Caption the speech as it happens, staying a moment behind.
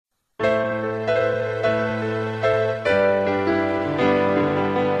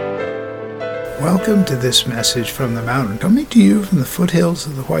welcome to this message from the mountain, coming to you from the foothills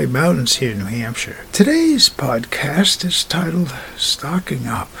of the White Mountains here in New Hampshire. Today's podcast is titled Stocking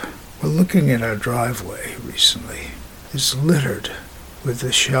Up. We're looking at our driveway recently. It's littered with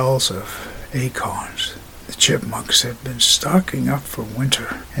the shells of acorns. The chipmunks have been stocking up for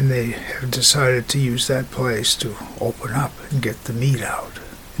winter, and they have decided to use that place to open up and get the meat out.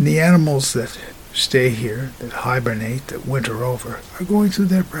 And the animals that stay here, that hibernate, that winter over, are going through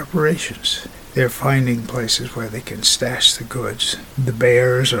their preparations. They're finding places where they can stash the goods. The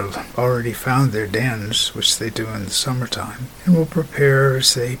bears have already found their dens, which they do in the summertime, and will prepare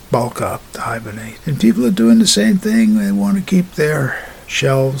as they bulk up to hibernate. And people are doing the same thing. They want to keep their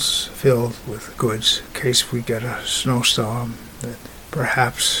shelves filled with goods in case we get a snowstorm that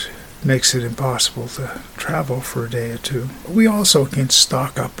perhaps makes it impossible to travel for a day or two. We also can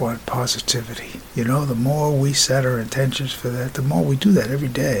stock up on positivity. You know, the more we set our intentions for that, the more we do that every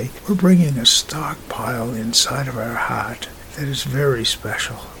day, we're bringing a stockpile inside of our heart that is very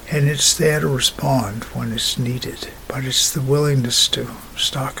special. And it's there to respond when it's needed. But it's the willingness to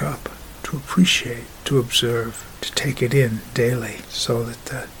stock up, to appreciate, to observe, to take it in daily so that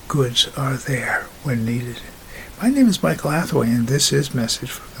the goods are there when needed. My name is Michael Hathaway, and this is Message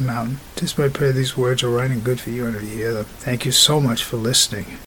from the Mountain. Just my prayer these words are right and good for you, and if you hear them. Thank you so much for listening.